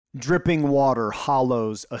Dripping water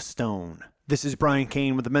hollows a stone. This is Brian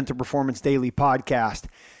Cain with the Mental Performance Daily podcast.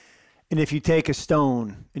 And if you take a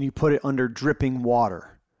stone and you put it under dripping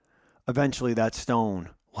water, eventually that stone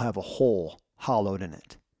will have a hole hollowed in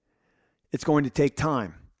it. It's going to take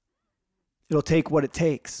time. It'll take what it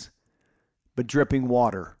takes. But dripping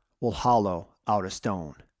water will hollow out a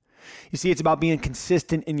stone. You see, it's about being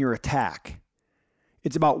consistent in your attack.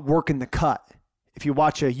 It's about working the cut. If you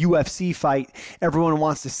watch a UFC fight, everyone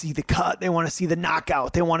wants to see the cut. They want to see the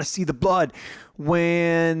knockout. They want to see the blood.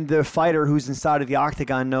 When the fighter who's inside of the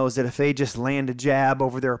octagon knows that if they just land a jab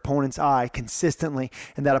over their opponent's eye consistently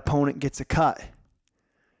and that opponent gets a cut,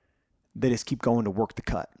 they just keep going to work the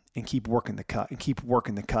cut and keep working the cut and keep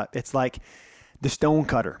working the cut. It's like the stone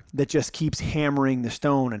cutter that just keeps hammering the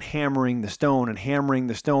stone and hammering the stone and hammering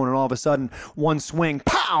the stone, and all of a sudden, one swing,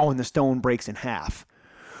 pow, and the stone breaks in half.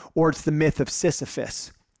 Or it's the myth of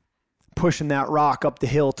Sisyphus, pushing that rock up the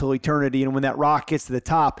hill till eternity, and when that rock gets to the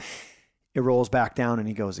top, it rolls back down and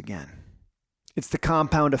he goes again. It's the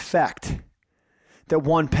compound effect that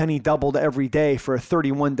one penny doubled every day for a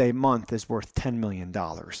 31-day month is worth $10 million.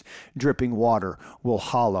 Dripping water will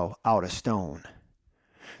hollow out a stone.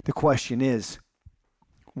 The question is,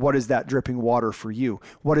 what is that dripping water for you?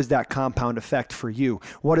 What is that compound effect for you?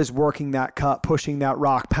 What is working that cut, pushing that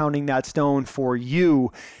rock, pounding that stone for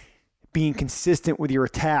you? Being consistent with your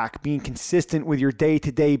attack, being consistent with your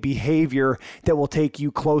day-to-day behavior that will take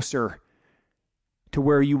you closer to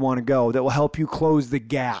where you want to go, that will help you close the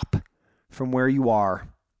gap from where you are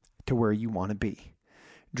to where you want to be.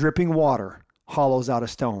 Dripping water hollows out a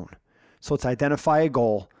stone. So let's identify a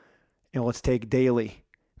goal and let's take daily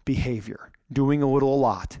behavior, doing a little, a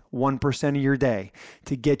lot, 1% of your day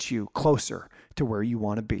to get you closer to where you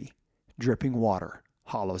want to be. Dripping water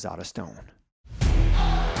hollows out a stone.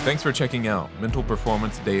 Thanks for checking out Mental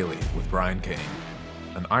Performance Daily with Brian Cain,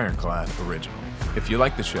 an Ironclad original. If you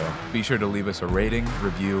like the show, be sure to leave us a rating,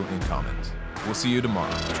 review, and comment. We'll see you tomorrow.